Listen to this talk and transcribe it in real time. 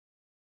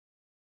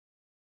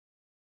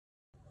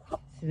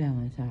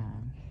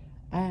Valentine's.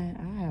 I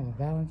have a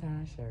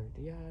Valentine's shirt.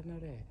 Do y'all know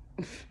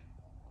that?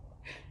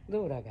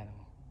 Look what I got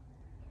on.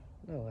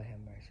 Lord have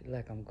mercy.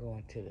 Like I'm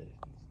going to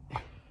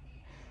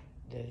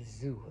the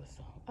zoo or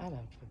something. I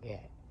don't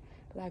forget.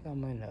 Like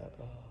I'm in the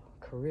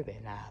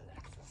Caribbean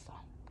islands or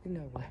something. You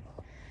know what?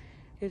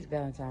 It's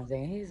Valentine's Day,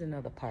 and here's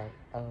another part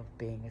of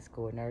being a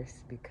school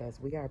nurse, because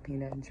we are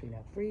peanut and tree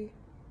nut free.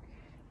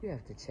 You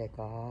have to check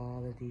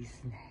all of these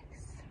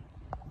snacks.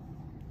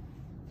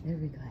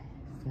 Every class.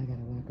 So I gotta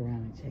walk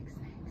around and check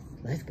snacks.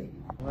 Let's go.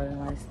 What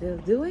am I still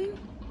doing?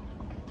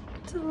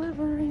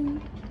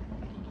 Delivering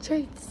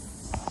treats.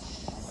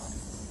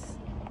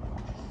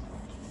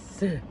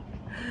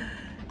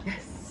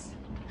 Yes.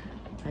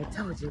 I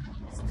told you,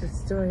 it's the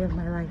story of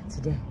my life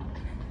today.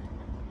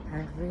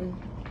 Every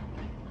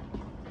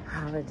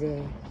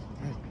holiday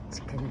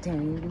that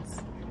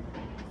contains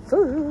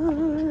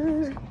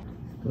food.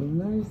 School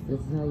nurse, this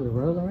is how you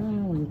roll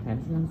around when you're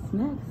passing on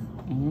snacks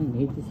and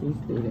need to see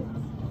students.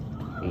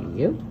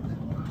 Yep.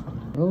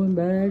 Rolling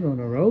bag on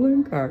a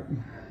rolling cart.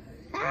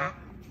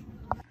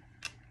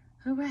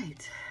 All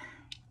right.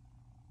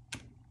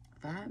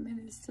 5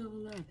 minutes till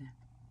 11.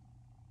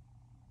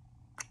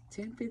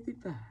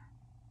 10:55.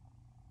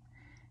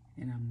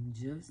 And I'm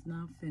just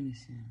now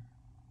finishing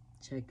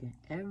checking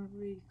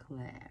every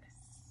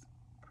class,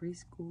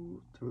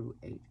 preschool through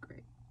 8th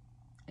grade.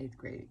 8th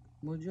grade.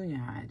 Well, junior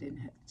high I didn't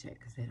have to check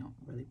because they don't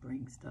really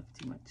bring stuff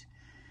too much.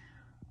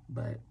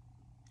 But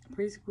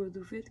preschool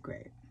through 5th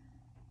grade.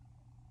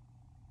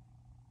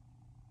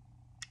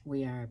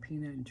 We are a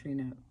peanut and tree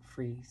nut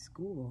free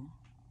school.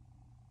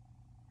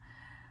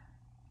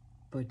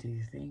 But do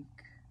you think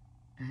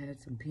I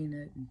had some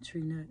peanut and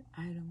tree nut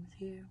items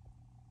here?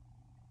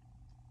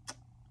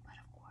 But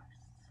of course.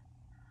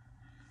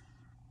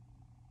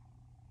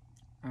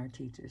 Our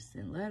teachers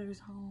send letters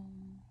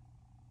home.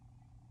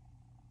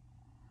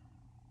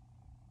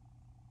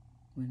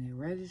 When they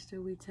register,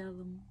 we tell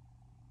them.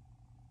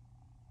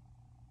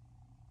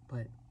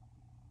 But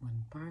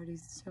when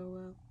parties show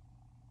up,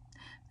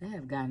 they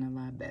have gotten a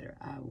lot better.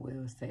 I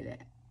will say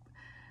that.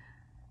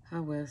 I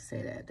will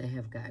say that. They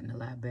have gotten a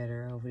lot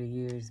better over the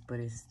years, but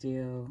it's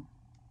still,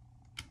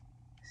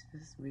 it's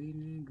just reading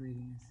the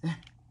ingredients. I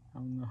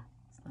don't know.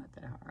 It's not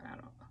that hard. I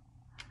don't know.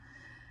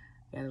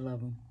 Gotta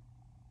love them.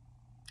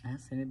 I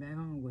send it back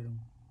home with them.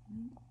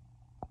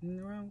 The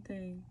wrong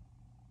thing.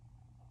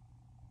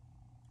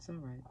 It's all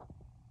right.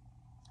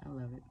 I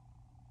love it.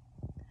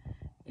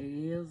 It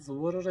is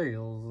what it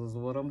is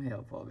what I'm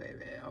here for,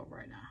 baby. All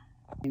right now.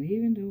 And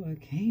even though I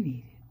can't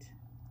eat it,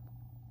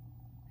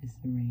 Miss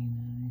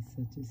Serena is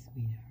such a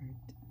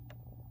sweetheart.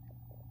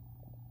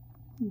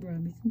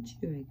 Brought me some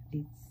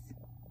chocolates.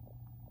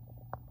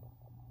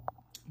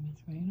 Miss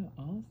Serena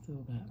also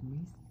got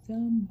me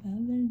some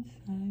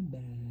Valentine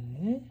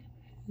bags.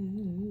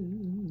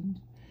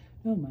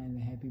 Don't mind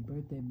the happy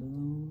birthday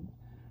balloon.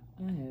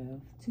 I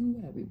have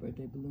 2 happy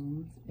birthday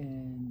balloons,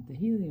 and the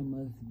helium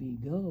must be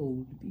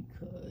gold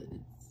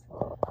because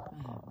I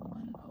have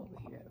one over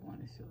here. I want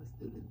to show a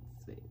student's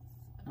face.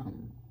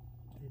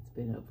 It's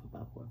been up for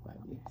about 4 or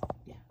 5 years.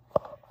 Yeah.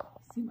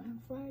 See my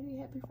Friday,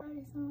 happy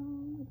Friday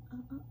song?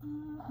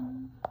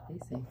 They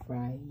say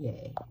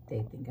Friday.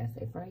 They think I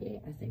say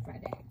Friday. I say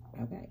Friday.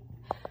 Okay.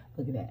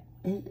 Look at that.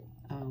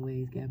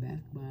 Always got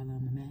basketball on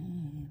the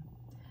man.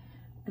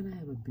 And I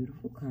have a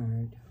beautiful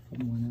card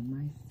from one of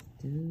my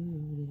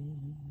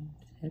students.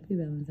 Happy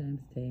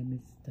Valentine's Day,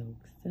 Miss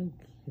Stokes. So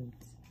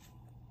cute.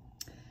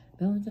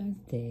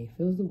 Valentine's Day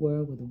fills the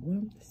world with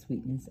warmth,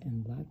 sweetness,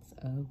 and lots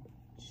of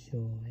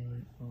joy.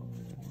 Oh,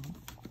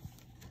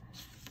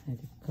 I had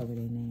to cover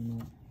their name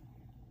up.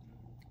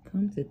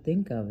 Come to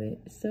think of it,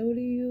 so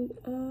do you.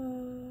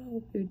 Oh,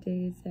 hope your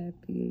day is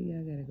happy.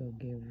 I gotta go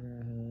give her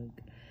a hug.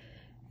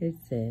 It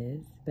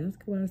says,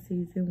 basketball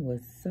season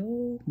was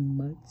so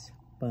much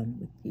fun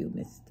with you,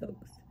 Miss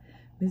Stokes.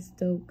 Miss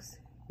Stokes,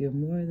 you're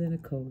more than a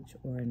coach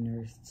or a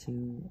nurse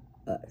to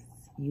us.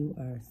 You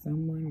are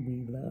someone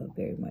we love,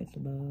 very much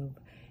love.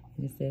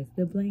 And it says,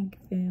 the Blank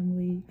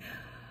family.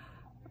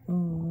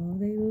 Oh,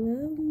 they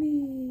love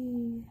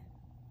me.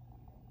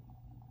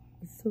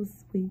 It's so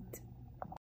sweet.